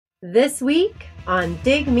This week on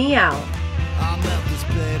Dig Me Out. I met this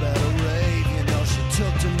babe at a rave, you know, she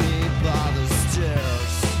took to me by the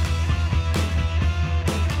stairs.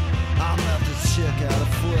 I met this chick at a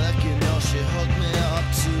flick, you know, she hooked me up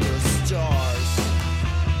to the stars.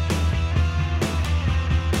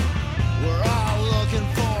 We're all looking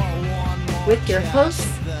for one more With your cash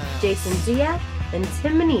hosts, than Jason Gia and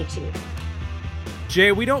Tim Minichi.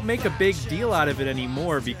 Jay, we don't make a big deal out of it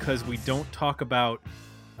anymore because we don't talk about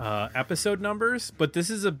episode numbers, but this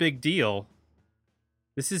is a big deal.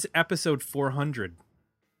 This is episode 400.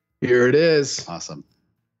 Here it is. Awesome.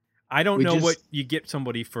 I don't know what you get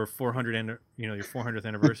somebody for 400 and your 400th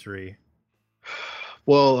anniversary.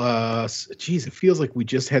 Well, geez, it feels like we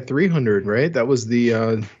just had 300, right? That was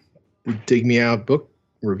the Dig Me Out book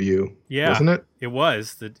review, wasn't it? It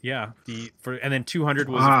was. And then 200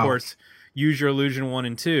 was, Wow. of course, Use Your Illusion 1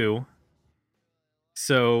 and 2.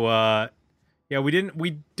 So,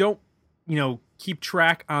 we don't, keep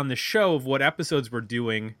track on the show of what episodes we're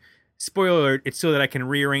doing. Spoiler alert, it's so that I can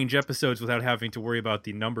rearrange episodes without having to worry about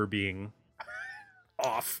the number being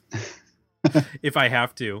off if I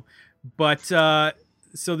have to. But, so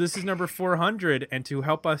this is number 400, and to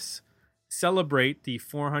help us celebrate the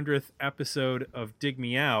 400th episode of Dig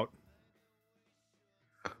Me Out,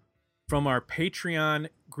 from our Patreon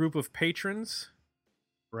group of patrons,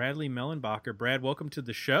 Bradley Mellenbacher. Brad, welcome to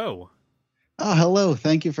the show. Oh, hello.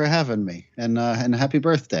 Thank you for having me. And happy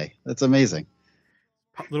birthday. That's amazing.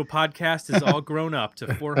 Little podcast is all grown up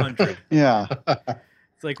to 400. Yeah.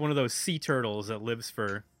 It's like one of those sea turtles that lives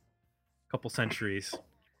for a couple centuries.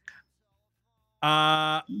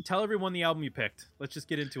 Tell everyone the album you picked. Let's just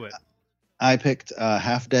get into it. I picked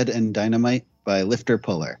Half Dead and Dynamite by Lifter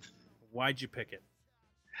Puller. Why'd you pick it?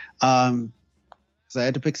 So I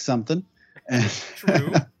had to pick something. And,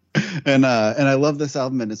 True. and I love this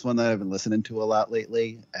album, and it's one that I've been listening to a lot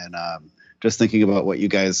lately. And just thinking about what you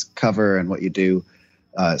guys cover and what you do,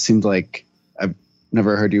 it seems like I've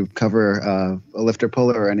never heard you cover a Lifter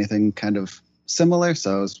Puller or anything kind of similar.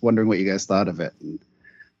 So I was wondering what you guys thought of it, and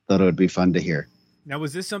thought it would be fun to hear. Now,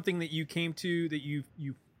 was this something that you came to, that you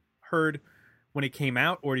heard when it came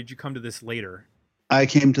out, or did you come to this later? I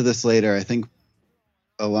came to this later, I think,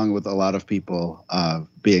 along with a lot of people,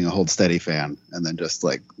 being a Hold Steady fan, and then just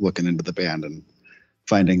like looking into the band and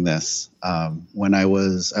finding this. When I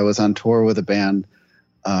was on tour with a band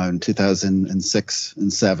in 2006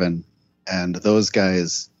 and 7, and those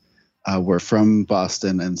guys were from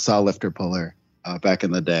Boston and saw Lifter Puller back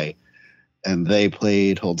in the day, and they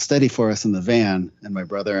played Hold Steady for us in the van, and my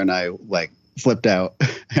brother and I like flipped out.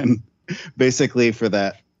 And basically for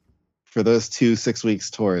those 2 6-week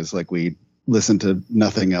tours, like we listened to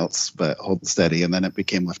nothing else but Hold Steady, and then it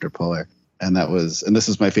became Lifter Puller, and this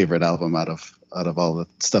is my favorite album out of all the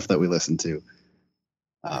stuff that we listened to.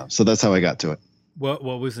 So that's how I got to it. What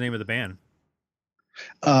was the name of the band?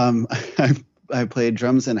 I played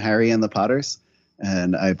drums in Harry and the Potters,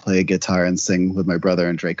 and I play guitar and sing with my brother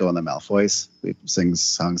and Draco and the Malfoys. We sing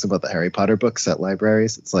songs about the Harry Potter books at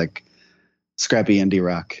libraries. It's like scrappy indie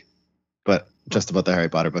rock, but just about the Harry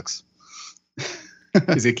Potter books.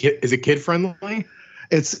 Is it kid friendly?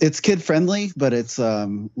 It's kid friendly, but it's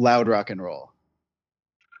loud rock and roll.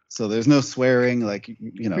 So there's no swearing, like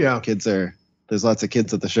Kids there's lots of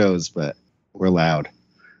kids at the shows, but we're loud.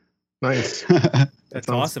 Nice. That's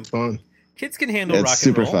awesome. Fun. Kids can handle It's rock and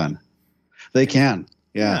super roll. fun. They can.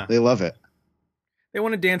 Yeah, they love it. They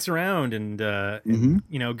want to dance around and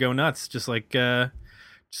go nuts, just like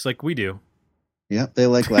we do. Yeah, they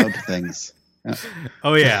like loud things. Yeah.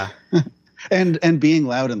 Oh yeah. And being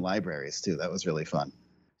loud in libraries too. That was really fun.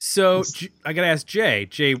 So I gotta ask Jay.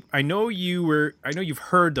 Jay, I know you've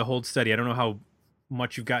heard the Hold Steady. I don't know how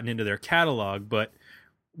much you've gotten into their catalog, but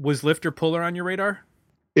was Lifter Puller on your radar?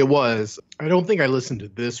 It was. I don't think I listened to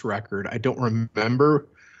this record. I don't remember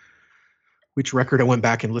which record I went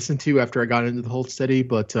back and listened to after I got into the Hold Steady,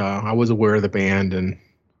 but I was aware of the band and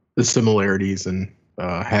the similarities, and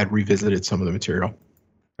had revisited some of the material.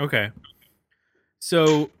 Okay.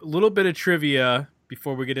 So a little bit of trivia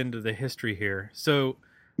before we get into the history here. So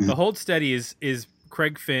the Hold Steady is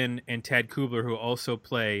Craig Finn and Tad Kubler, who also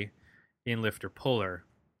play in Lifter Puller.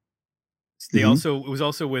 It was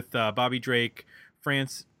also with Bobby Drake,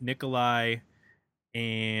 France Nikolai,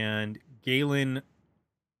 and Galen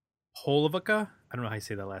Holovica. I don't know how you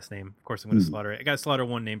say that last name. Of course, I'm going to slaughter it. I got to slaughter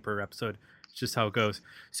one name per episode. It's just how it goes.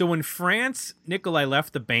 So when France Nikolai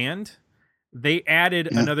left the band, they added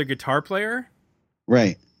another guitar player.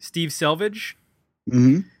 Right. Steve Selvage.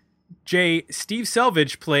 Mm-hmm. Steve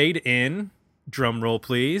Selvage played in, drum roll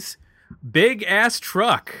please, Big Ass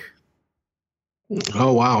Truck.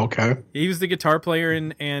 Oh wow, okay. He was the guitar player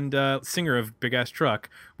and singer of Big Ass Truck,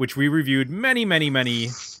 which we reviewed many, many, many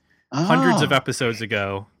hundreds of Ah, episodes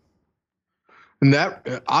ago. And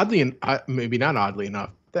that maybe not oddly enough,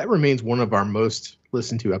 that remains one of our most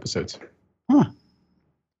listened to episodes. huh.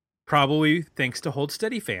 Probably thanks to Hold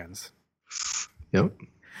Steady fans. Yep,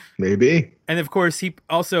 maybe. And of course, he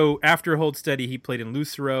also, after Hold Steady, he played in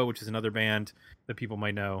Lucero, which is another band that people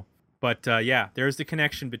might know. But yeah, there's the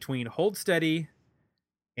connection between Hold Steady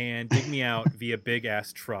and Dig Me Out via Big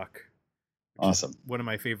Ass Truck. Awesome. One of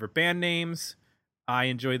my favorite band names.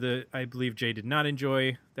 I believe Jay did not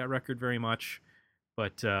enjoy that record very much,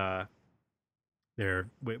 but they're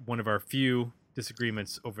one of our few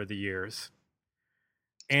disagreements over the years.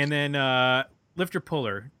 And then Lifter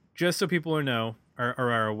Puller, just so people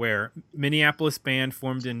are aware, Minneapolis band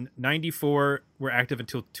formed in '94, were active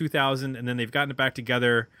until 2000, and then they've gotten it back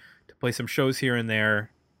together to play some shows here and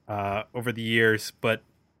there over the years. But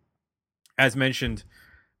as mentioned,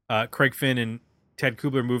 Craig Finn and Ted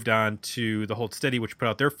Kubler moved on to the Hold Steady, which put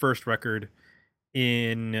out their first record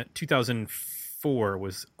in 2004.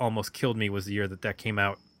 Was Almost Killed Me was the year that came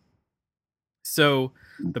out. So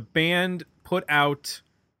the band put out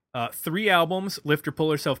 3 albums. Lifter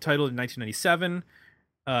Puller, self-titled, in 1997.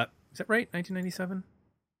 Is that right? 1997?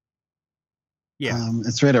 Yeah.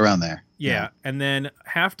 It's right around there. Yeah. And then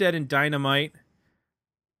Half Dead and Dynamite,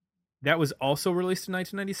 that was also released in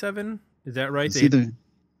 1997. Is that right? It's either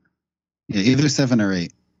 7 or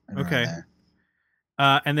 8. Right Okay. there.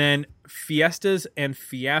 And then Fiestas and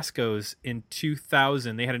Fiascos in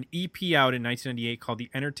 2000. They had an EP out in 1998 called The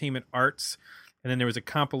Entertainment Arts. And then there was a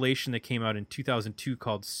compilation that came out in 2002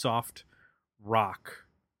 called Soft Rock.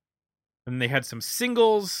 And they had some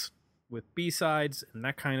singles with B-sides and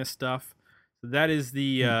that kind of stuff. So that is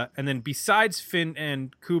the... and then besides Finn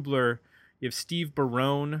and Kubler, you have Steve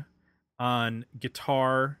Barone on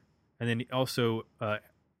guitar. And then also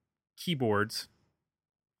keyboards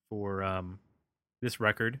for this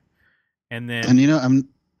record. And then... And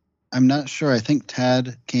I'm not sure. I think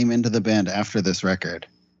Tad came into the band after this record.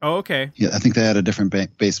 Oh, okay. Yeah, I think they had a different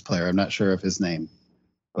bass player. I'm not sure of his name,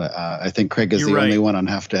 but I think Craig is You're the right. only one on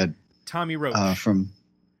Half Dead. Tommy Roach.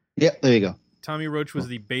 Yeah, there you go. Tommy Roach was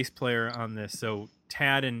the bass player on this, so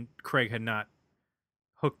Tad and Craig had not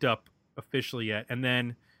hooked up officially yet. And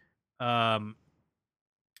then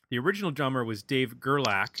the original drummer was Dave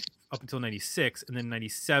Gerlach up until 96, and then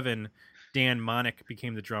 97, Dan Monick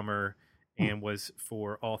became the drummer and was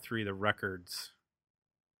for all 3 of the records,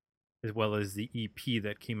 as well as the EP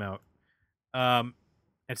that came out.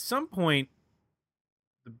 At some point,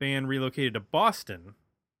 the band relocated to Boston.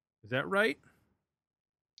 Is that right?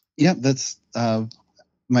 Yeah, that's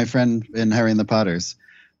my friend in Harry and the Potters.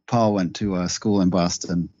 Paul went to school in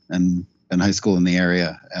Boston and high school in the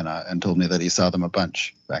area, and told me that he saw them a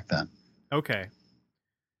bunch back then. Okay.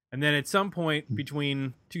 And then at some point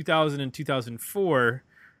between 2000 and 2004,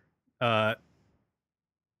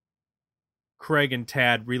 Craig and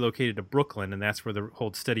Tad relocated to Brooklyn, and that's where the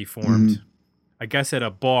Hold Steady formed. Mm-hmm. I guess at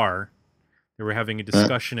a bar. They were having a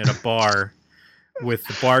discussion at a bar with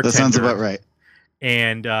the bartender. That sounds about right.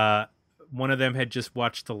 And one of them had just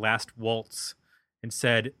watched The Last Waltz and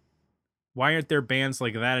said, "Why aren't there bands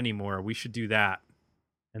like that anymore? We should do that."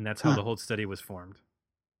 And that's how the Hold Steady was formed.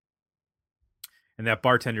 And that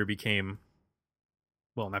bartender that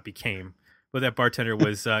bartender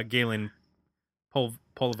was Galen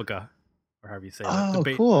Polvica, or however you say that. Oh,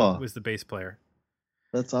 cool. Was the bass player.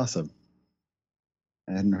 That's awesome.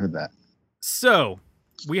 I hadn't heard that. So,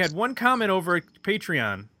 we had one comment over at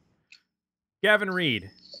Patreon. Gavin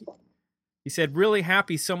Reed. He said, "Really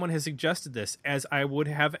happy someone has suggested this, as I would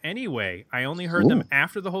have anyway. I only heard them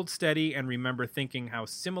after the Hold Steady and remember thinking how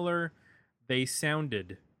similar they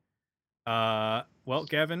sounded." Well,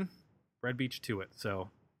 Gavin, Red Beach to it.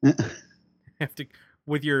 So, have to,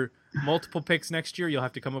 with your multiple picks next year, you'll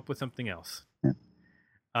have to come up with something else.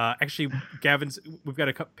 Actually, we've got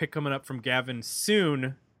a pick coming up from Gavin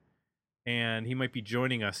soon, and he might be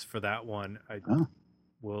joining us for that one.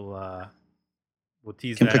 We'll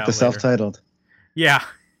tease that out. Pick the later. self-titled. Yeah.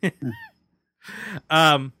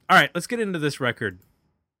 All right, let's get into this record.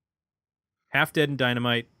 Half Dead and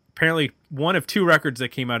Dynamite. Apparently one of 2 records that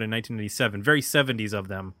came out in 1987. Very 70s of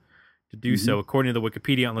them to do so, according to the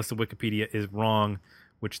Wikipedia, unless the Wikipedia is wrong,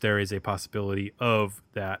 which there is a possibility of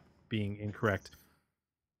that being incorrect.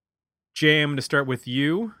 Jay, I'm going to start with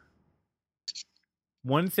you.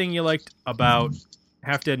 One thing you liked about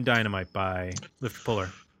Half Dead and Dynamite by Lifter Puller.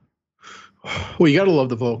 Well, you got to love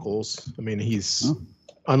the vocals. I mean, he's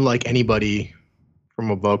unlike anybody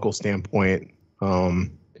from a vocal standpoint.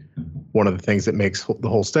 One of the things that makes the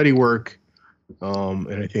Whole Steady work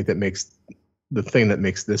And I think that makes the thing that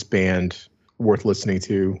makes this band worth listening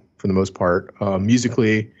to for the most part.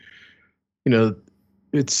 Musically, you know,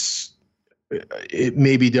 it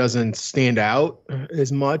maybe doesn't stand out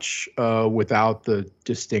as much without the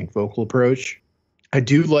distinct vocal approach. I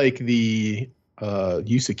do like the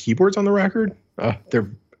use of keyboards on the record. They're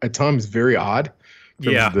at times very odd in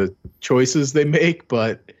terms of the choices they make,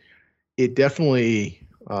 but it definitely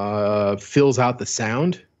fills out the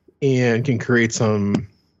sound and can create some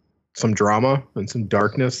drama and some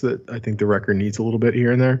darkness that I think the record needs a little bit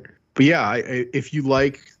here and there. But yeah, if you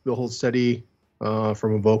like the Hold Steady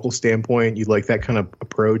from a vocal standpoint, you like that kind of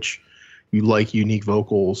approach, you like unique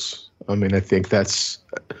vocals. I mean, I think this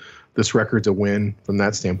record's a win from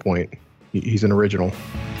that standpoint. He's an original.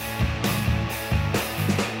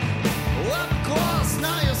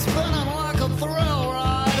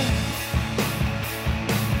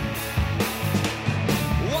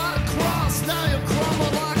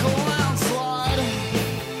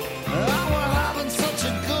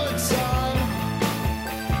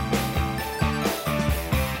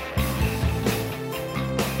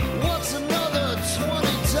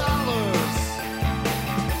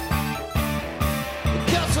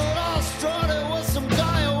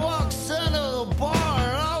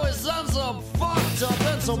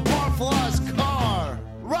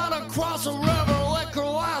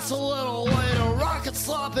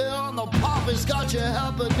 Got your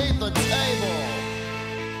head beneath the table.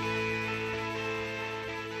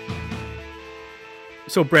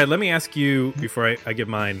 So, Brad, let me ask you before I give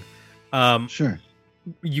mine. Sure.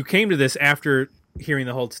 You came to this after hearing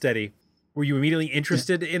the Hold Steady. Were you immediately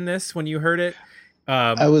interested in this when you heard it?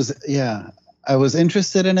 I was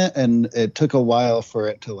interested in it, and it took a while for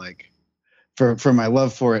it to for my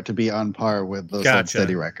love for it to be on par with those Hold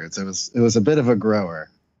Steady records. It was a bit of a grower,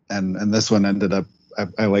 and this one ended up.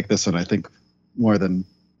 I like this one, I think, more than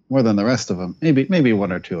the rest of them. Maybe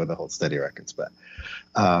one or two of the Hold Steady records, but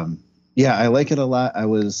yeah, I like it a lot.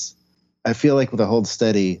 I feel like with the Hold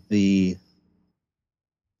Steady, the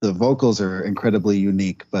vocals are incredibly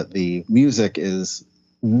unique, but the music is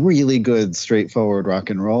really good, straightforward rock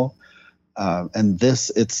and roll. And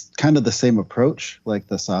it's kind of the same approach. Like,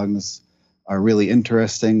 the songs are really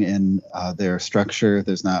interesting in their structure.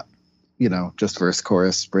 There's not, just verse,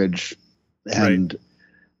 chorus, bridge. And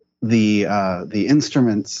the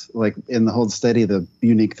instruments, like in the Hold Steady, the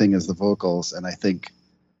unique thing is the vocals. And I think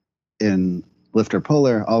in Lifter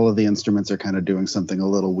Puller, all of the instruments are kind of doing something a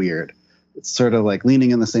little weird. It's sort of like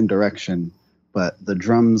leaning in the same direction, but the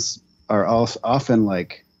drums are often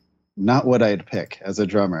like not what I'd pick as a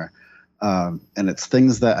drummer. And it's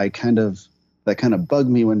things that kind of bug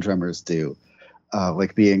me when drummers do,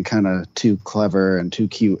 like being kind of too clever and too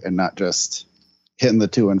cute and not just hitting the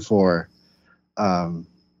 2 and 4.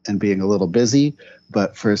 And being a little busy,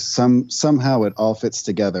 but for somehow it all fits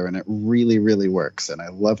together and it really, really works. And I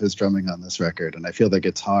love his drumming on this record, and I feel the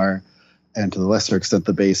guitar and to the lesser extent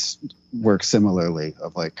the bass work similarly,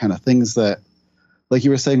 of like kind of things that, like you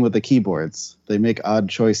were saying with the keyboards, they make odd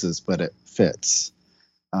choices, but it fits.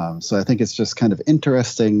 So I think it's just kind of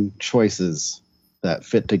interesting choices that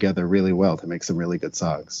fit together really well to make some really good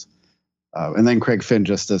songs. And then Craig Finn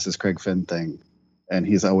just does his Craig Finn thing, and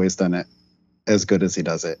he's always done it as good as he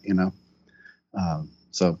does it,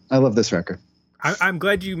 So I love this record. I'm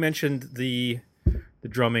glad you mentioned the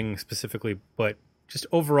drumming specifically, but just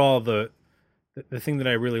overall the thing that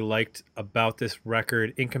I really liked about this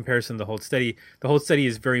record in comparison to the Hold Steady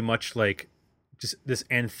is very much like just this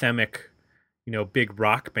anthemic, big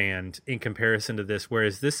rock band in comparison to this.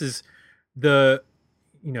 Whereas this is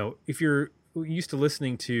if you're used to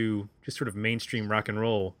listening to just sort of mainstream rock and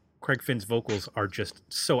roll, Craig Finn's vocals are just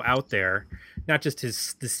so out there. Not just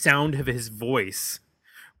the sound of his voice,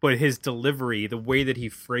 but his delivery, the way that he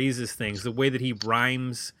phrases things, the way that he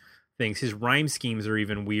rhymes things. His rhyme schemes are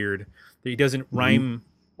even weird. That he doesn't rhyme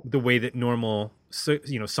the way that normal,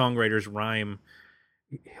 songwriters rhyme.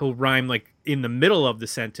 He'll rhyme like in the middle of the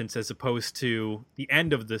sentence as opposed to the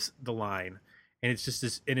end of the line, and it's just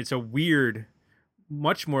this, and it's a weird,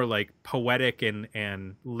 much more like poetic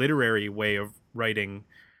and literary way of writing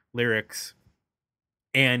lyrics.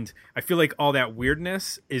 And I feel like all that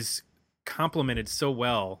weirdness is complemented so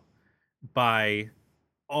well by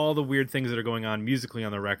all the weird things that are going on musically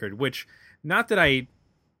on the record, which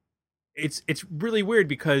it's really weird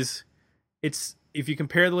because it's, if you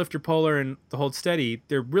compare the Lifter Polar and the Hold Steady,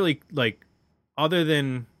 they're really like, other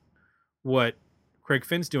than what Craig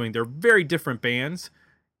Finn's doing, they're very different bands,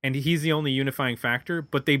 and he's the only unifying factor,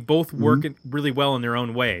 but they both work really well in their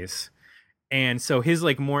own ways. And so his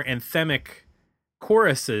like more anthemic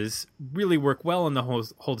choruses really work well in the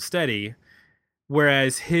Hold Steady,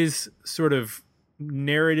 whereas his sort of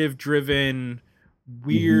narrative driven,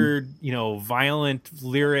 weird, violent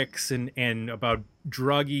lyrics and about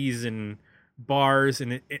druggies and bars,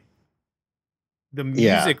 and the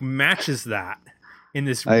music matches that in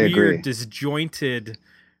this weird, disjointed,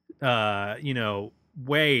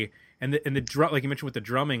 way. And the drum, like you mentioned with the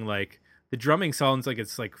drumming, like the drumming sounds like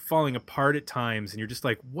it's like falling apart at times, and you're just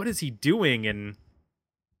like, what is he doing?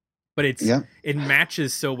 But it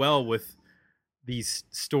matches so well with these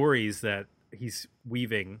stories that he's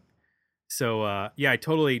weaving. So I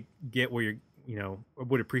totally get where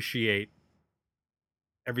would appreciate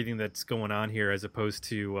everything that's going on here, as opposed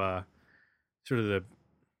to sort of the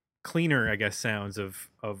cleaner, I guess, sounds of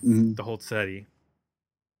the whole study.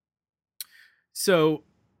 So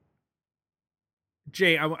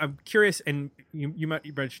Jay, I'm curious, and you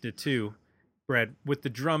mentioned it too, Brad, with the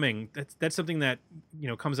drumming. That's something that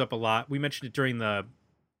comes up a lot. We mentioned it during the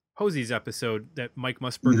Posies episode that Mike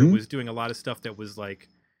Musburger was doing a lot of stuff that was like,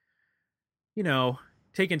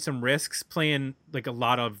 taking some risks, playing like a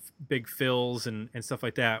lot of big fills and stuff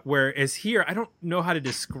like that. Whereas here, I don't know how to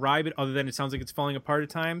describe it other than it sounds like it's falling apart at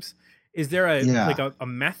times. Is there a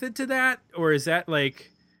method to that, or is that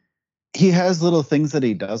like? He has little things that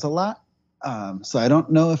he does a lot. So I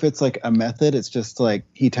don't know if it's like a method. It's just like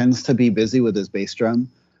he tends to be busy with his bass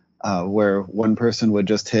drum, where one person would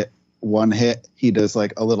just hit one hit. He does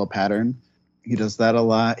like a little pattern. He does that a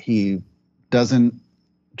lot. He doesn't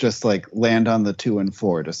just like land on the 2 and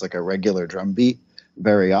 4, just like a regular drum beat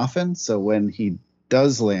very often. So when he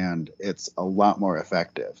does land, it's a lot more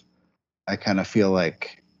effective. I kind of feel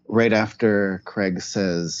like right after Craig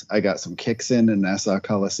says, I got some kicks in Nassau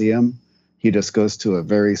Coliseum, he just goes to a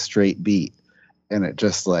very straight beat, and it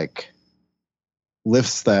just like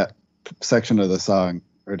lifts that section of the song,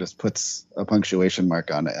 or just puts a punctuation mark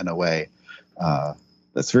on it in a way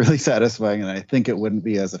that's really satisfying. And I think it wouldn't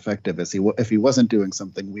be as effective as if he wasn't doing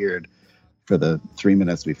something weird for the 3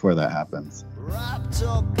 minutes before that happens. Wrapped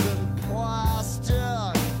up in plastic,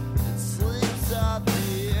 it sleeps at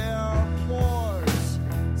the airport,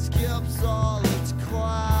 skips all its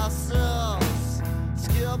classes,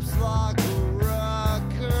 skips like a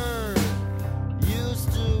record,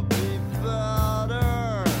 used to be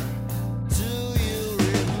better. Do you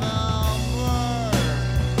remember?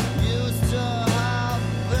 Used to have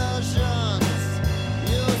visions,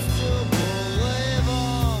 used to believe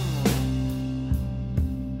them.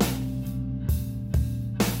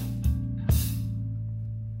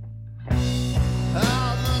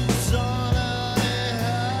 Haven't done any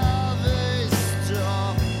heavy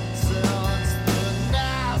stuff since the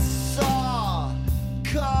Nassau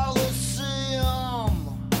Coliseum.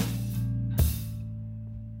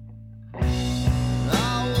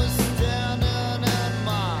 I was standing in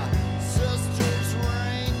my sister's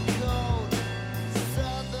raincoat,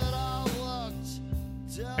 said that I looked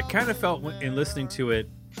I kind of felt in listening to it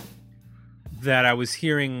that I was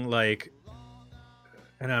hearing like,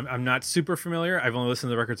 and I'm not super familiar. I've only listened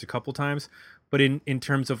to the records a couple times, but in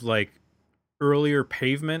terms of like earlier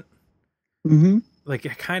Pavement, like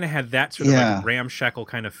it kind of had that sort of like ramshackle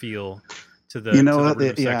kind of feel to the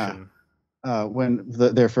rhythm section. When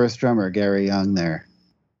their first drummer, Gary Young, there.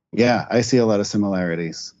 Yeah, I see a lot of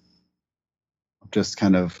similarities. Just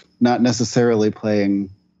kind of not necessarily playing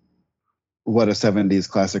what a 70s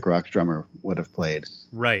classic rock drummer would have played.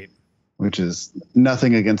 Right. Which is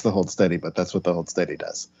nothing against the Hold Steady, but that's what the Hold Steady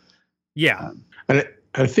does. Yeah. And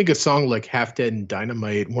I think a song like Half Dead and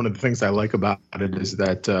Dynamite, one of the things I like about it is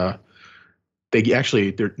that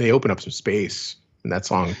they open up some space in that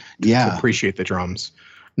song to appreciate the drums.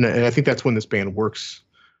 And I think that's when this band works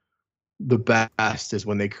the best, is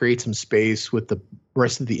when they create some space with the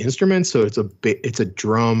rest of the instruments. So it's a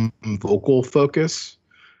drum vocal focus,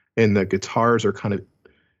 and the guitars are kind of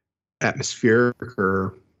atmospheric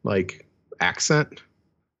or like accent.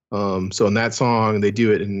 So in that song, they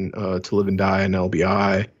do it in To Live and Die and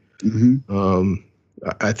LBI.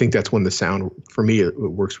 I think that's when the sound, for me, it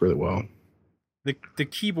works really well. The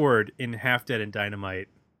keyboard in Half Dead and Dynamite,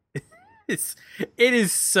 it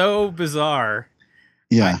is so bizarre.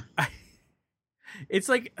 Yeah. It's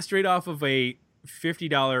like straight off of a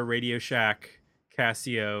 $50 Radio Shack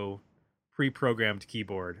Casio pre-programmed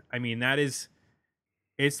keyboard. I mean,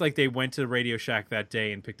 it's like they went to Radio Shack that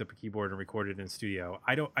day and picked up a keyboard and recorded it in studio.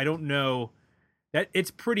 I don't know, that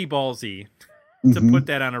it's pretty ballsy to put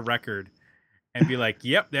that on a record and be like,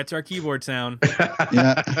 yep, that's our keyboard sound.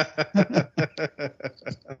 Yeah.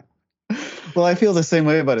 Well, I feel the same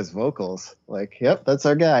way about his vocals. Like, yep, that's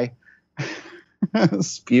our guy.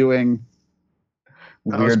 Spewing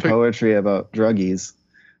weird poetry about druggies.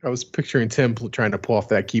 I was picturing Tim trying to pull off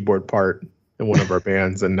that keyboard part in one of our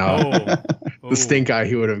bands, and the stink eye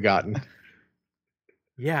he would have gotten.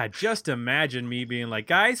 Yeah, just imagine me being like,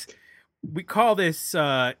 guys, we call this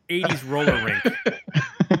 80s roller rink.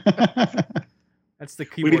 That's the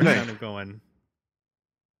keyboard sound of going.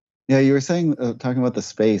 Yeah, you were saying, talking about the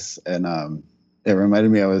space, and it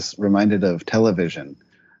reminded me, I was reminded of television,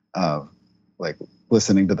 like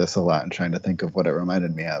listening to this a lot and trying to think of what it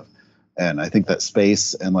reminded me of. And I think that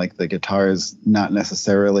space and like the guitars not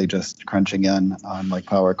necessarily just crunching in on like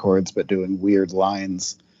power chords, but doing weird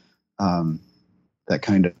lines that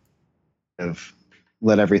kind of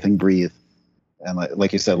let everything breathe. And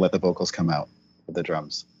like you said, let the vocals come out with the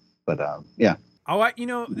drums. But yeah.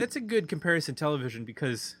 Oh, that's a good comparison, television,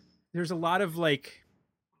 because there's a lot of like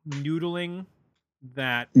noodling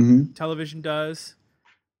that television does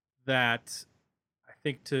that I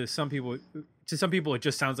think to some people it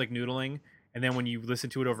just sounds like noodling, and then when you listen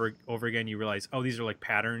to it over again, you realize, oh, these are like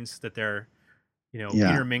patterns that they're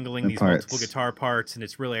intermingling these parts. Multiple guitar parts, and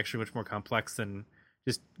it's really actually much more complex than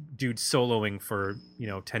just dudes soloing for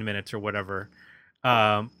 10 minutes or whatever.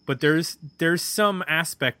 But there's some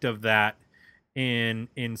aspect of that in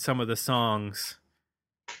some of the songs,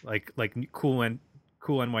 like Cool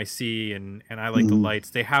NYC and I Like the Lights.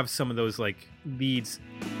 They have some of those like leads.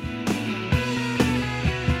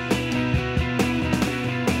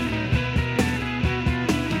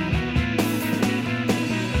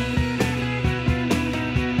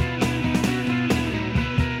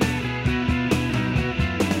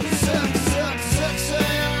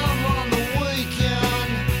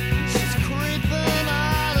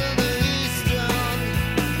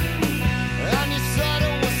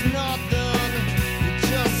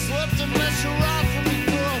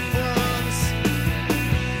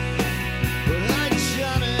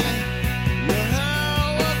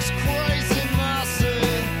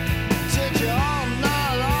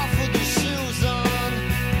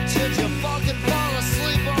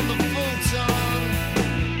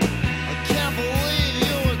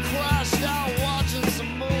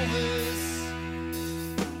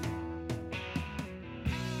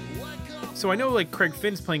 So I know like Craig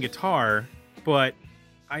Finn's playing guitar, but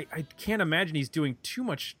I can't imagine he's doing too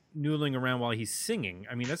much noodling around while he's singing.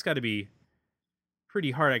 I mean, that's got to be pretty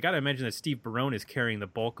hard. I got to imagine that Steve Barone is carrying the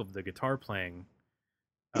bulk of the guitar playing.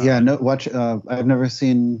 I've never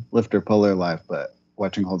seen Lifter Puller live, but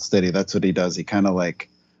watching Hold Steady, that's what he does. He kind of like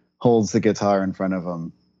holds the guitar in front of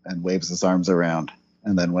him and waves his arms around.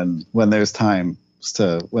 And then when there's time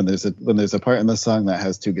when there's a part in the song that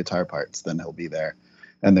has two guitar parts, then he'll be there.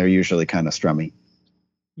 And they're usually kind of strummy.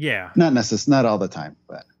 Yeah. Not all the time,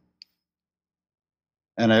 but.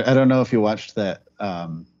 And I don't know if you watched that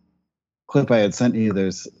clip I had sent you.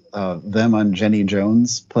 There's them on Jenny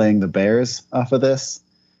Jones playing the Bears off of this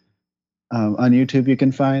on YouTube you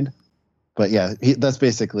can find. But yeah, that's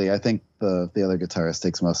basically, I think the other guitarist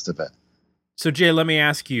takes most of it. So Jay, let me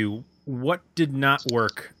ask you, what did not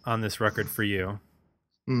work on this record for you?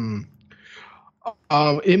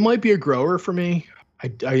 It might be a grower for me.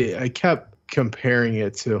 I kept comparing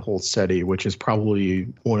it to Hold Steady, which is probably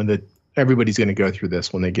everybody's going to go through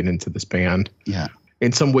this when they get into this band. Yeah.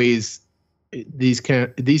 In some ways, these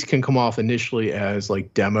can come off initially as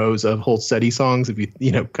like demos of Hold Steady songs, if you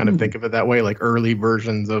kind of think of it that way, like early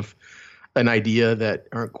versions of an idea that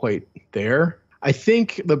aren't quite there. I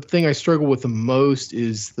think the thing I struggle with the most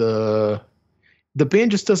is the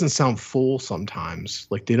band just doesn't sound full sometimes.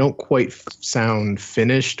 Like they don't quite sound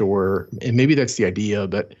finished, and maybe that's the idea,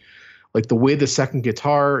 but like the way the second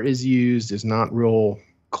guitar is used is not real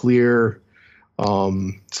clear.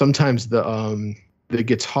 Sometimes the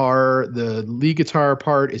guitar, the lead guitar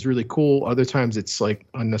part is really cool. Other times it's like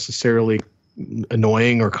unnecessarily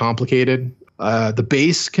annoying or complicated. The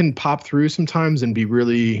bass can pop through sometimes and be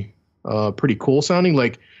really pretty cool sounding.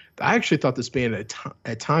 Like I actually thought this band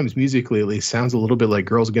at times musically at least sounds a little bit like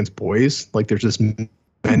Girls Against Boys. Like there's this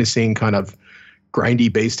menacing kind of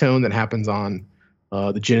grindy bass tone that happens on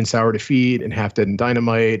the Gin and Sour Defeat and Half Dead and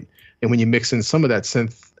Dynamite. And when you mix in some of that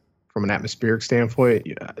synth from an atmospheric standpoint,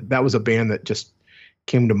 that was a band that just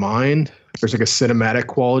came to mind. There's like a cinematic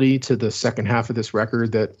quality to the second half of this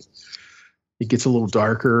record that it gets a little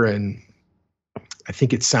darker, and I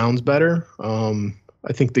think it sounds better.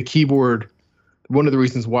 I think the keyboard, one of the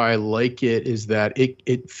reasons why I like it is that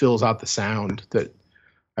it fills out the sound that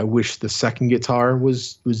I wish the second guitar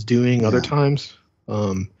was doing other times.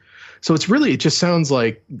 So it just sounds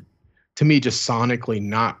like, to me, just sonically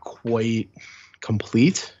not quite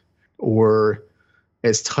complete or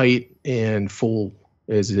as tight and full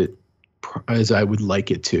as I would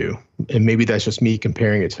like it to. And maybe that's just me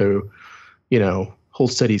comparing it to,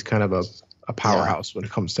 Hold Steady's kind of a powerhouse when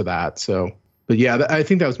it comes to that. So But yeah, I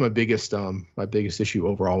think that was my biggest issue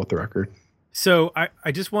overall with the record. So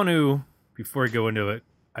I just want to, before I go into it,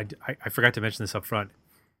 I forgot to mention this up front.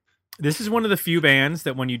 This is one of the few bands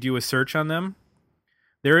that when you do a search on them,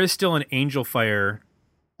 there is still an Angel Fire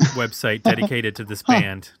website dedicated to this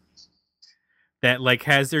band that like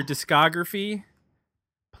has their discography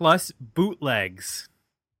plus bootlegs.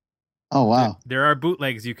 Oh, wow. There are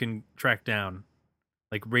bootlegs you can track down,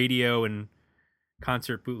 like radio and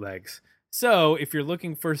concert bootlegs. So if you're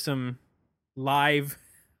looking for some live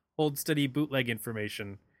Hold Steady bootleg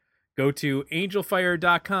information, go to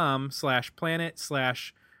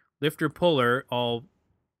angelfire.com/planet/lifter-puller, all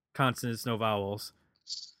consonants, no vowels,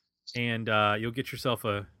 and you'll get yourself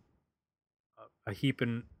a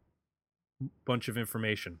heaping bunch of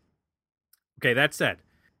information. Okay, that said,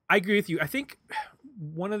 I agree with you. I think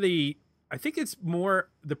it's more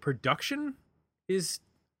the production is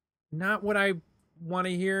not what I want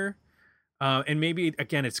to hear. And maybe,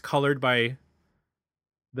 again, it's colored by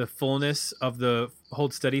the fullness of the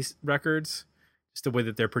Hold Steady records. Just the way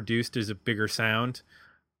that they're produced is a bigger sound.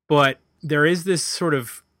 But there is this sort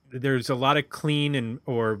of, there's a lot of clean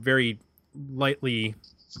or very lightly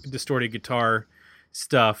distorted guitar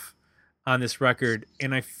stuff on this record.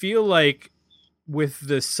 And I feel like with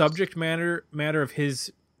the subject matter of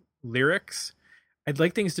his lyrics, I'd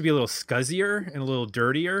like things to be a little scuzzier and a little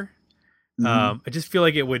dirtier. I just feel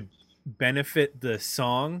like it would benefit the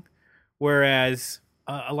song, whereas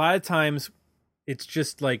a lot of times it's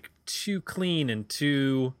just like too clean and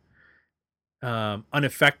too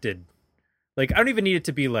unaffected. Like I don't even need it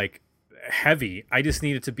to be like heavy. I just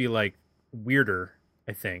need it to be like weirder,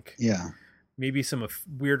 I think. Yeah. Maybe some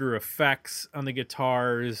weirder effects on the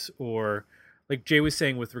guitars, or like Jay was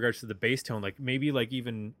saying with regards to the bass tone, like maybe like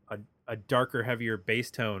even a darker, heavier bass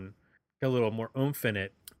tone, a little more oomph in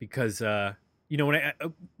it, because when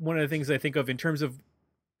one of the things I think of in terms of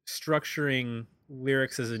structuring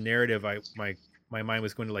lyrics as a narrative, my mind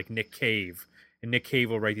was going to like Nick Cave, and Nick Cave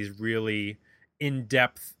will write these really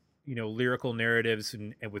in-depth, lyrical narratives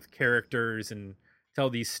and with characters and tell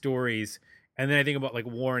these stories. And then I think about like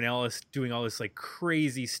Warren Ellis doing all this like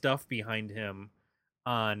crazy stuff behind him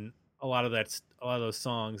on a lot of those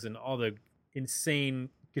songs, and all the insane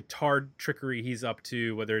guitar trickery he's up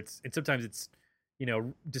to, and sometimes it's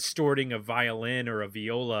distorting a violin or a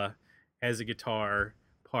viola as a guitar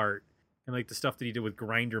part, and like the stuff that he did with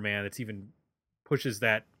Grinder Man, that's even pushes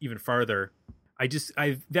that even farther.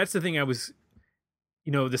 That's the thing. I was,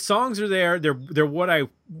 the songs are there. They're what I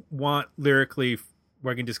want lyrically,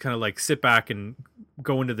 where I can just kind of like sit back and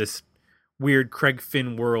go into this weird Craig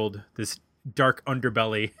Finn world, this dark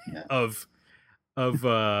underbelly of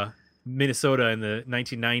Minnesota in the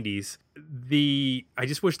 1990s. I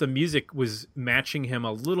just wish the music was matching him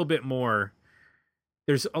a little bit more.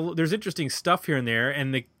 There's interesting stuff here and there,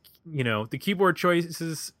 and the keyboard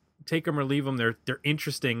choices, take them or leave them, they're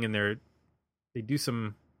interesting, and they do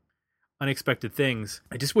some unexpected things.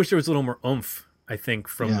 I just wish there was a little more oomph, I think,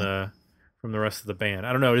 from the rest of the band.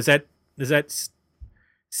 I don't know. Does that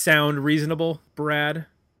sound reasonable, Brad?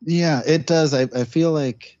 Yeah, it does. I feel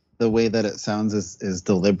like the way that it sounds is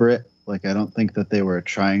deliberate. Like, I don't think that they were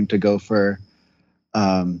trying to go for,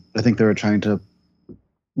 I think they were trying to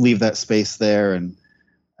leave that space there. And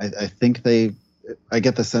I think I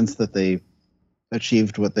get the sense that they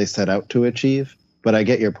achieved what they set out to achieve, but I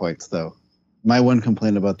get your points though. My one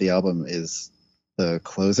complaint about the album is the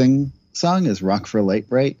closing song is Rock for Light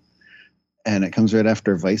Bright. And it comes right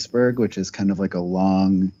after Weisberg, which is kind of like a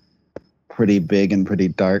long, pretty big and pretty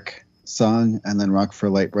dark song. And then Rock for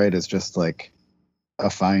Light Bright is just like a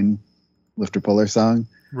fine Lifter Puller song.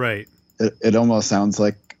 Right. It almost sounds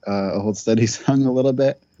like a Hold Steady song a little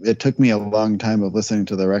bit. It took me a long time of listening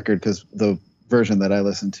to the record, because the version that I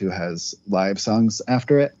listened to has live songs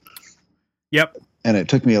after it. Yep. And it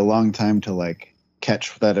took me a long time to like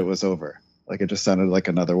catch that it was over. Like, it just sounded like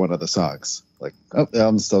another one of the songs. Like, oh, the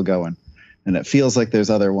album's still going. And it feels like there's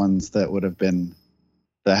other ones that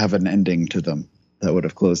have an ending to them that would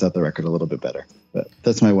have closed out the record a little bit better. But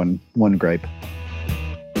that's my one gripe.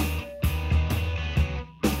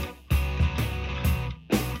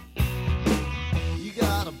 You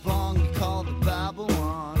got a bong called the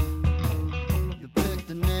Babylon. You picked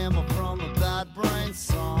the name up from a Bad Brain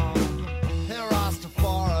song. Hey,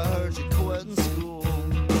 Rastafari, I heard you quitting school.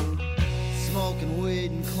 Smoking weed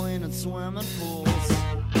and cleaning swimming pools.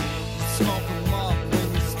 Smoke 'em up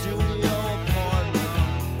in your studio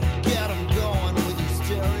apartment. Get 'em going with your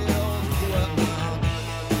stereo equipment.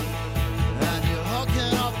 And you're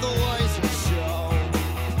hooking up the laser show.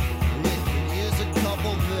 You can use a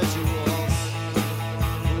couple visuals.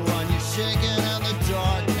 When you're shaking in the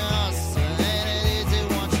darkness, it ain't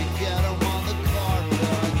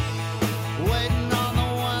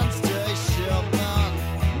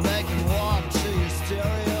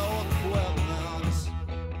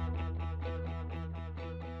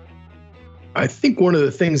I think one of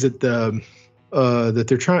the things that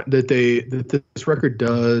this record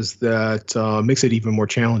does that makes it even more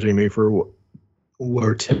challenging maybe for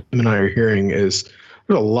what Tim and I are hearing is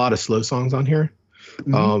there's a lot of slow songs on here.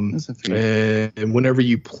 And whenever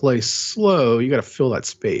you play slow, you got to fill that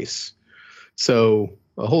space. So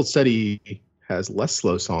a Hold Steady has less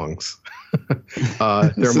slow songs.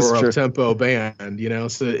 They're more up tempo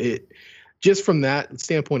band, so it just from that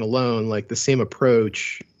standpoint alone, like the same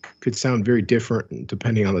approach could sound very different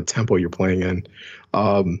depending on the tempo you're playing in.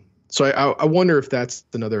 So I wonder if that's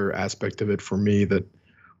another aspect of it for me that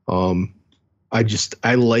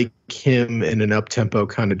I like him in an up tempo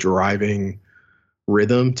kind of driving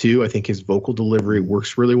rhythm too. I think his vocal delivery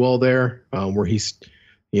works really well there, where he's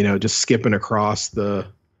just skipping across the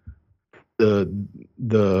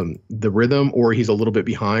rhythm, or he's a little bit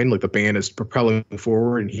behind, like the band is propelling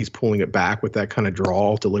forward and he's pulling it back with that kind of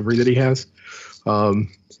drawl delivery that he has.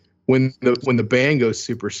 When the band goes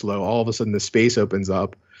super slow, all of a sudden the space opens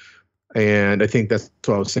up, and I think that's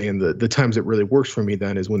what I was saying. The times it really works for me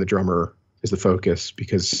then is when the drummer is the focus,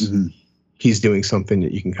 because he's doing something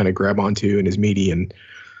that you can kind of grab onto and is meaty, and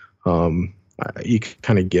you can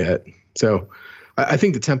kind of get. So I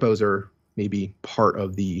think the tempos are maybe part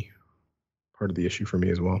of the issue for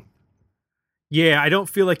me as well. Yeah, I don't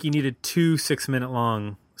feel like you needed 2 6-minute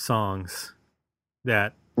long songs.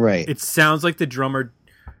 That right. It sounds like the drummer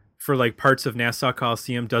for like parts of Nassau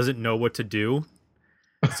Coliseum doesn't know what to do.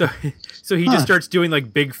 So he just starts doing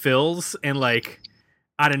like big fills and like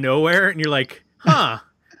out of nowhere, and you're like, huh,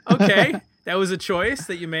 okay, that was a choice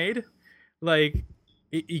that you made. Like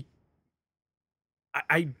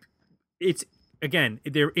it's again,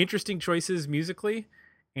 they're interesting choices musically,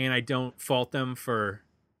 and I don't fault them for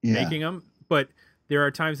making them. But there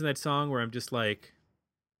are times in that song where I'm just like,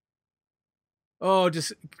 oh,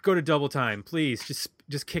 just go to double time, please.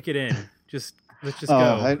 Just kick it in. Let's just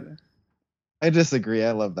go. I disagree.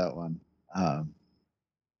 I love that one.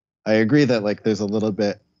 I agree that like there's a little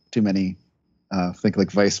bit too many. I think like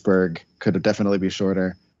Weisberg could have definitely be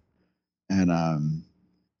shorter, and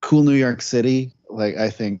Cool New York City, like I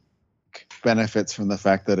think benefits from the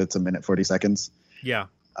fact that it's 1:40. Yeah.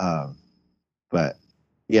 But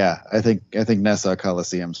yeah, I think Nassau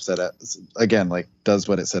Coliseum set out again, like does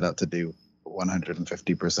what it set out to do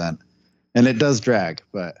 150%, and it does drag,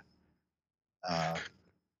 but I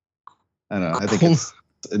don't know. I think it's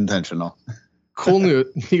intentional. Cool New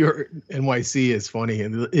York NYC is funny,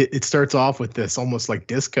 and it starts off with this almost like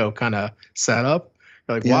disco kind of setup.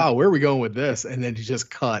 You're like, wow, where are we going with this? And then it just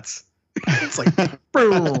cuts. It's like,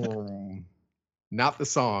 boom. Not the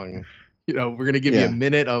song. We're gonna give you a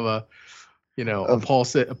minute of a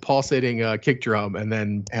pulsating kick drum, and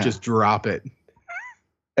then just drop it.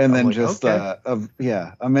 And then like, just okay.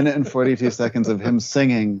 1:42 of him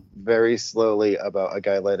singing very slowly about a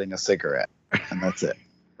guy lighting a cigarette, and that's it.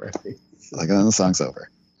 Right. Like, then the song's over.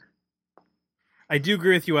 I do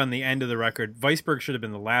agree with you on the end of the record. Weisberg should have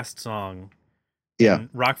been the last song. Yeah. And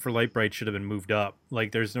Rock for Light Bright should have been moved up.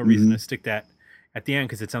 Like, there's no reason to stick that at the end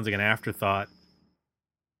because it sounds like an afterthought.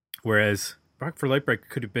 Whereas Rock for Light Bright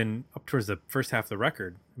could have been up towards the first half of the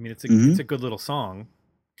record. I mean, it's a good little song.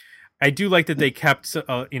 I do like that they kept,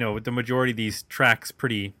 the majority of these tracks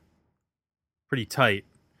pretty tight.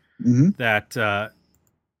 That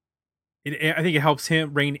I think it helps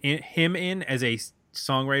him rein him in as a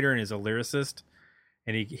songwriter and as a lyricist,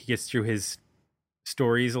 and he gets through his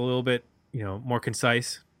stories a little bit, more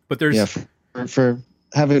concise. But there's for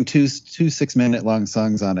having two 6-minute long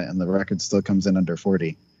songs on it, and the record still comes in under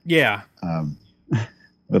 40. Yeah,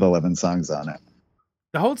 with 11 songs on it.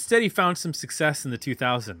 The Hold Steady found some success in the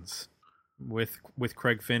 2000s with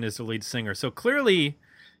Craig Finn as the lead singer. So clearly,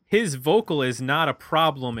 his vocal is not a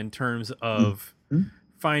problem in terms of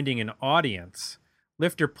finding an audience.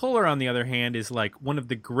 Lifter Puller, on the other hand, is like one of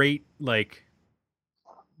the great like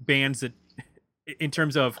bands that, in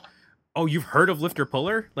terms of, oh, you've heard of Lifter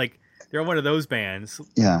Puller? Like, they're one of those bands.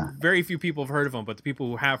 Yeah. Very few people have heard of them, but the people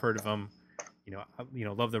who have heard of them,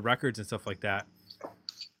 love the records and stuff like that.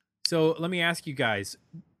 So let me ask you guys,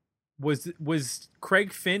 was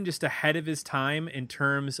Craig Finn just ahead of his time in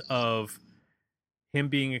terms of him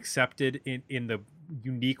being accepted in the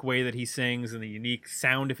unique way that he sings and the unique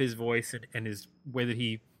sound of his voice and his way that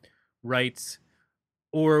he writes?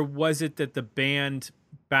 Or was it that the band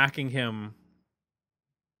backing him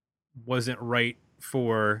wasn't right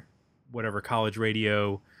for whatever college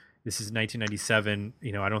radio? This is 1997.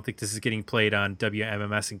 I don't think this is getting played on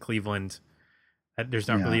WMMS in Cleveland. There's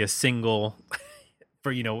not really a single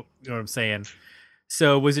for, you know what I'm saying?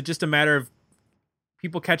 So was it just a matter of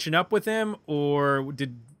people catching up with him, or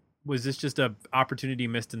did was this just a opportunity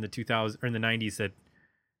missed in the 2000s or in the 90s that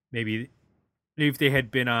maybe if they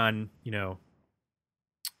had been on,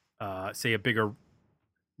 say a bigger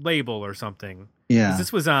label or something? Yeah. Because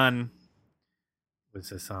this was on. Was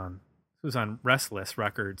this on? It was on Restless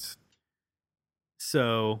Records.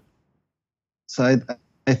 So I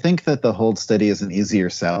think that the Hold Steady is an easier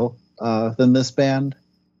sell than this band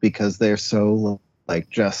because they're so like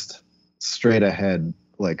just straight ahead,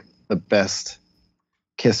 like the best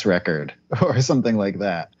Kiss record or something like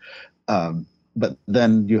that. But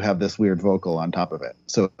then you have this weird vocal on top of it.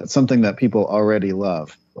 So it's something that people already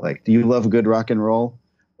love. Like, do you love good rock and roll?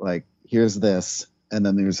 Like, here's this, and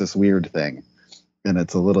then there's this weird thing. And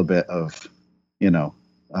it's a little bit of,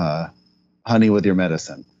 honey with your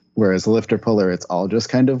medicine. Whereas Lifter Puller, it's all just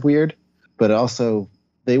kind of weird. But also,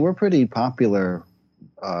 they were pretty popular,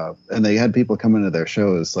 and they had people come into their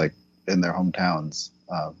shows, like, in their hometowns,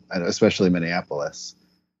 and especially Minneapolis.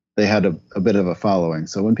 They had a bit of a following.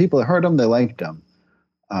 So when people heard them, they liked them.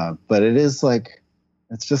 But it is like,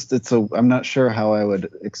 I'm not sure how I would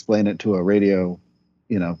explain it to a radio,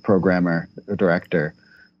 programmer or director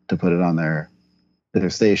to put it on their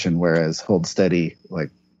station. Whereas Hold Steady,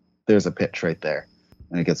 like there's a pitch right there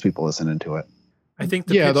and it gets people listening to it. I think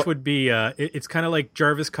the pitch would be, it's kind of like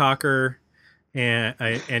Jarvis Cocker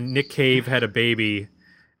and Nick Cave had a baby,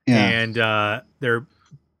 and their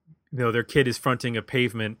kid is fronting a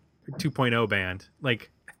Pavement 2.0 band.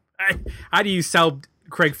 Like, how do you sell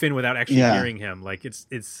Craig Finn without actually hearing him? Like,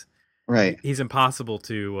 it's right. He's impossible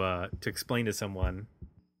to explain to someone.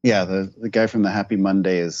 Yeah, the guy from the Happy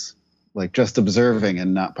Mondays, like just observing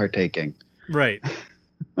and not partaking. Right.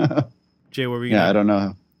 Jay, what were you? Yeah, I don't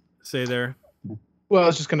know. Say there. Well, I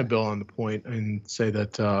was just going to build on the point and say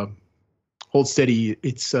that Hold Steady,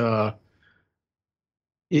 it's a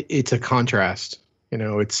contrast.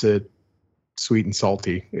 It's a sweet and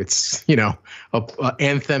salty. It's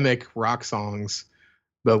anthemic rock songs,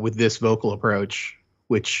 but with this vocal approach,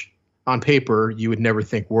 which on paper you would never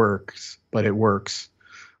think works, but it works.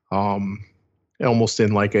 Almost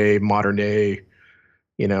in like a modern day,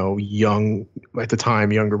 young at the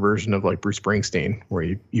time younger version of like Bruce Springsteen,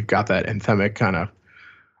 where you've got that anthemic kind of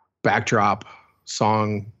backdrop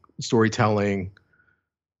song storytelling,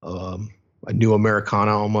 a new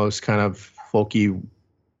Americana almost kind of folky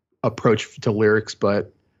approach to lyrics,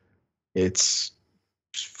 but it's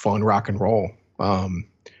fun rock and roll.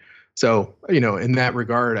 So in that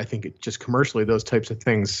regard, I think it just commercially those types of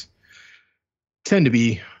things tend to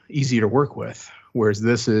be easy to work with, whereas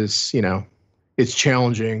this is it's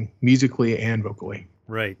challenging musically and vocally.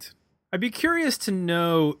 Right. I'd be curious to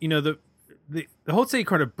know, the Hold Steady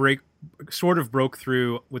kind of sort of broke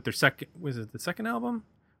through with their the second album?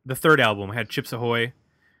 The third album had Chips Ahoy,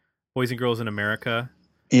 Boys and Girls in America.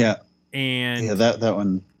 Yeah. And that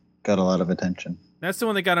one got a lot of attention. That's the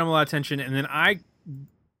one that got them a lot of attention. And then I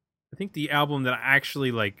think the album that I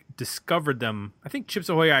actually like discovered them, I think Chips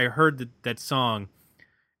Ahoy, I heard that song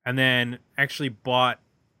and then actually bought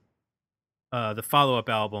the follow-up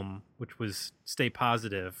album, which was Stay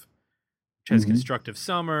Positive, which has Constructive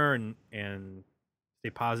Summer and Stay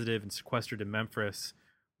Positive and Sequestered in Memphis,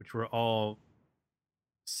 which were all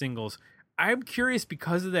singles. I'm curious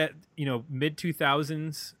because of that, mid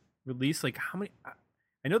 2000s release, like how many,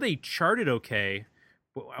 I know they charted okay,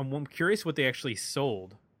 but I'm curious what they actually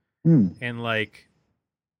sold. And like,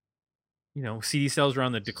 CD sales were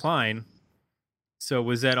on the decline. So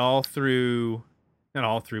was that all through, not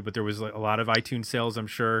all through, but there was like a lot of iTunes sales, I'm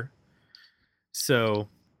sure. So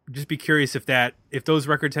just be curious if those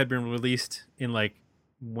records had been released in like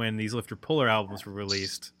when these Lifter Puller albums were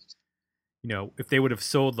released, if they would have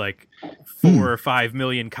sold like 4 or 5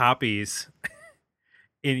 million copies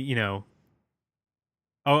in,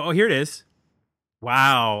 oh, here it is.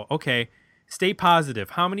 Wow. Okay. Stay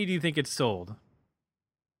Positive. How many do you think it sold?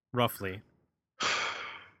 Roughly.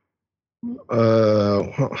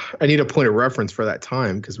 I need a point of reference for that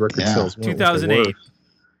time because record sales 2008.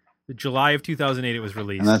 The July of 2008 it was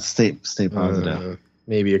released. And that's Stay Positive.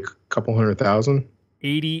 Maybe a couple 100,000.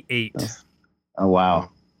 88. Oh wow.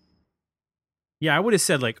 Yeah, I would have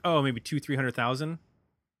said like, maybe 200,000-300,000.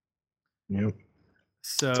 Yep.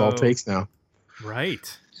 So that's all it takes now.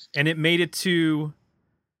 Right. And it made it to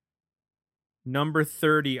number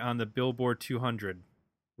 30 on the Billboard 200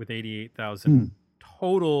 with 88,000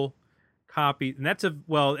 total copies. And that's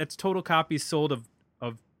total copies sold of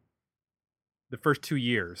the first 2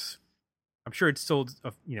 years. I'm sure it's sold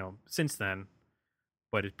since then,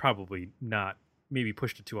 but it probably not, maybe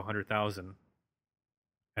pushed it to 100,000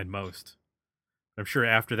 at most. I'm sure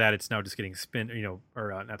after that it's now just getting spin,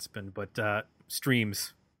 or not spin, but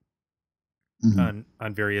streams.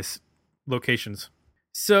 on various locations.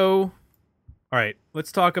 So, all right,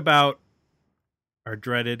 let's talk about our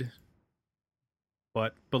dreaded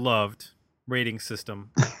but beloved rating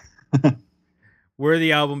system.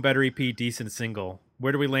 Worthy album, better EP, decent single.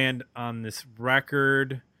 Where do we land on this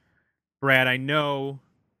record? Brad, I know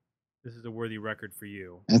this is a worthy record for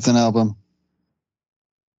you. It's an album.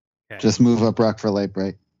 Okay. Just move up Rock for Light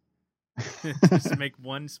Bright. Just make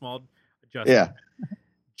one small adjustment. Yeah.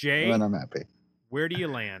 Jay, Then I'm happy. where do you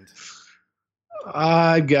land?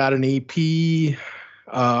 I got an EP.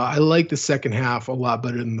 I like the second half a lot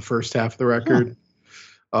better than the first half of the record.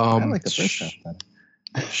 I like the first half better.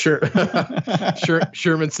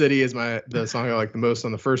 Sherman City is the song I like the most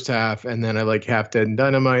on the first half, and then I like Half Dead and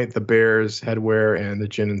Dynamite, The Bears, Headwear, and the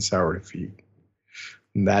Gin and Sour Defeat.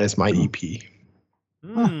 And that is my EP.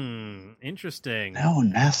 Interesting. No,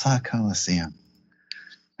 Nassau Coliseum.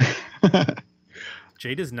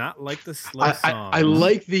 Jay does not like the slow song. I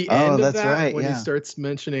like the end of that's that right, when yeah. he starts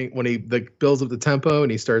mentioning when he builds up the tempo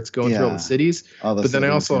and he starts going through all the cities. But then I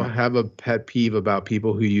also have a pet peeve about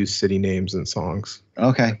people who use city names in songs.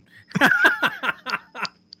 Okay.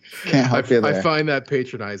 Can't help you there. I find that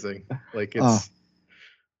patronizing. Like it's.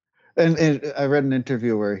 And I read an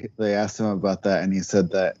interview where they asked him about that, and he said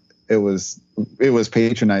that it was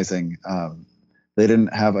patronizing. They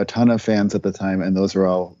didn't have a ton of fans at the time, and those were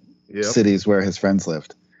all cities where his friends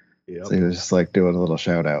lived. Yep. So he was just like doing a little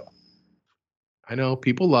shout out. I know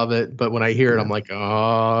people love it, but when I hear it, I'm like,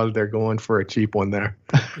 oh, they're going for a cheap one there.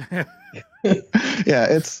 Yeah,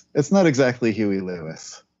 it's not exactly Huey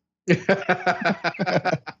Lewis. It's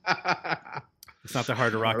not the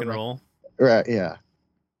Heart of Rock and Roll. Right, yeah.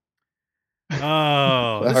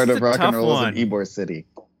 Oh, the Heart of Rock and Roll one. is in Ybor City.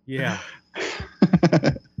 Yeah.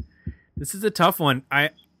 This is a tough one.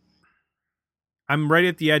 I'm right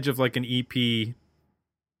at the edge of like an EP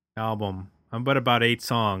album. I'm about 8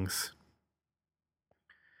 songs.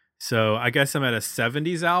 So I guess I'm at a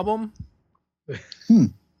 70s album.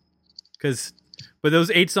 But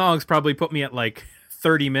those 8 songs probably put me at like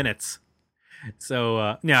 30 minutes.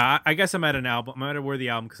 So I guess I'm at an album. I'm at a worthy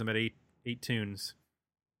album because I'm at 8 tunes.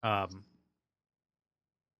 It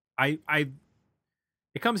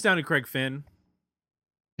comes down to Craig Finn.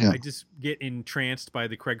 Yeah. I just get entranced by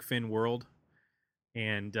the Craig Finn world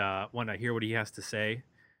and when I hear what he has to say.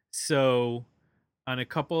 So on a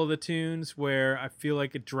couple of the tunes where I feel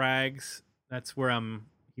like it drags, that's where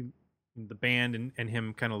the band and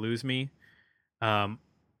him kind of lose me. I'm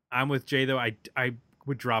with Jay though. I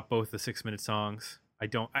would drop both the 6-minute songs. I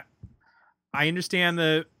understand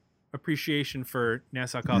the appreciation for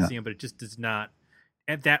Nassau Coliseum, but it just does not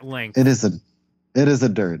at that length. It is a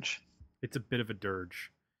dirge. It's a bit of a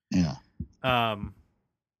dirge. Yeah.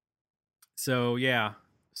 So yeah,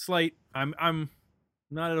 slight. I'm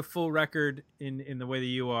not at a full record in the way that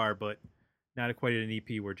you are, but not quite at an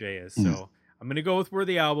EP where Jay is. So I'm gonna go with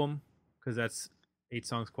Worthy Album because that's 8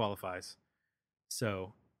 songs qualifies.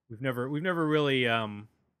 So we've never really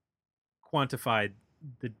quantified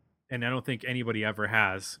and I don't think anybody ever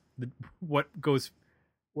has what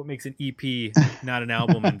makes an EP not an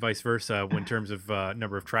album and vice versa in terms of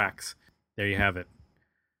number of tracks. There you have it.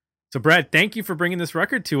 So Brad, thank you for bringing this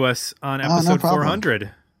record to us on episode 400.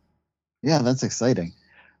 Yeah, that's exciting.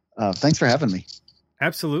 Thanks for having me.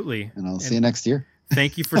 Absolutely. And I'll see you next year.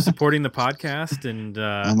 Thank you for supporting the podcast. And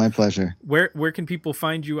my pleasure. Where can people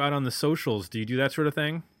find you out on the socials? Do you do that sort of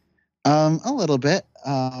thing? A little bit.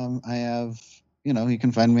 I have, you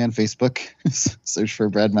can find me on Facebook. Search for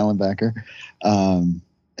Brad Mellenbacker.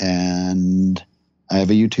 And I have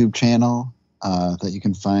a YouTube channel that you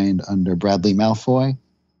can find under Bradley Malfoy.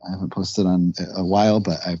 I haven't posted on a while,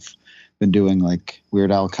 but I've been doing like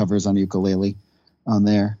Weird Al covers on ukulele on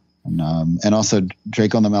there. And also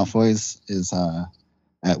Draco and the Malfoys is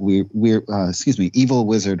at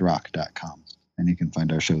evilwizardrock.com, and you can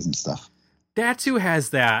find our shows and stuff. That's who has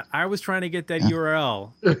that. I was trying to get that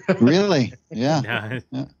URL. Really? Yeah.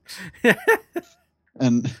 Yeah.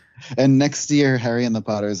 And next year, Harry and the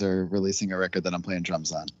Potters are releasing a record that I'm playing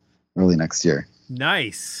drums on early next year.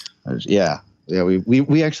 Nice. Yeah.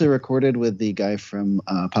 We actually recorded with the guy from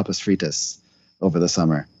Papas Fritas over the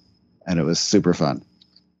summer, and it was super fun.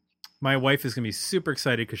 My wife is going to be super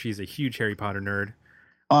excited because she's a huge Harry Potter nerd.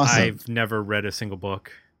 Awesome. I've never read a single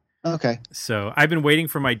book. Okay. So I've been waiting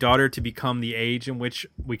for my daughter to become the age in which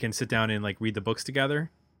we can sit down and like read the books together.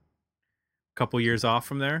 A couple years off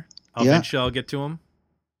from there. Eventually I'll get to them.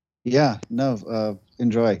 Yeah. No.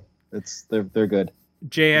 Enjoy. They're good.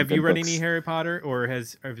 Jay, have you read any Harry Potter, or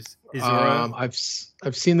is there I've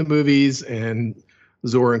seen the movies, and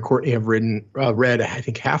Zora and Courtney have read, I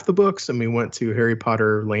think, half the books, and we went to Harry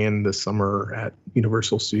Potter Land this summer at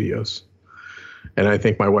Universal Studios. And I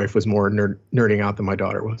think my wife was more nerding out than my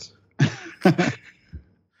daughter was.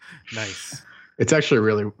 Nice. It's actually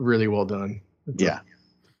really, really well done. It's a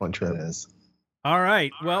fun trip. It is. All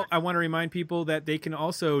right. Well, I want to remind people that they can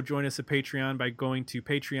also join us at Patreon by going to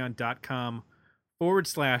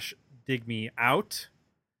patreon.com/digmeout.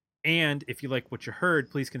 And if you like what you heard,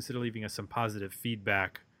 please consider leaving us some positive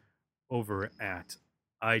feedback over at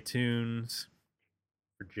iTunes.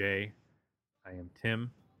 For Jay, I am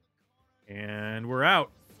Tim. And we're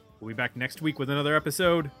out. We'll be back next week with another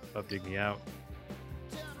episode of Dig Me Out.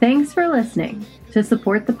 Thanks for listening. To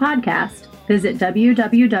support the podcast, visit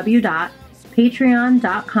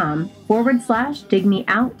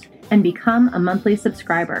www.patreon.com/digmeout and become a monthly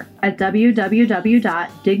subscriber at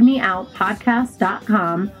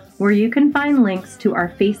www.digmeoutpodcast.com, where you can find links to our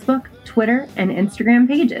Facebook, Twitter, and Instagram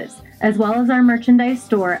pages, as well as our merchandise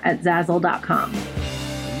store at Zazzle.com.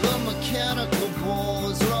 The mechanical bull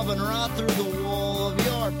is rubbing right through the wall of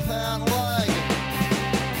your pant leg.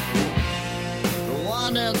 The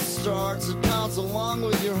line that starts, it pounds along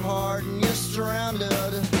with your heart and you're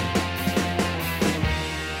stranded.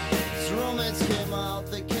 His roommates came out,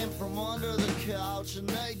 they came from under the couch and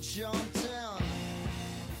they jumped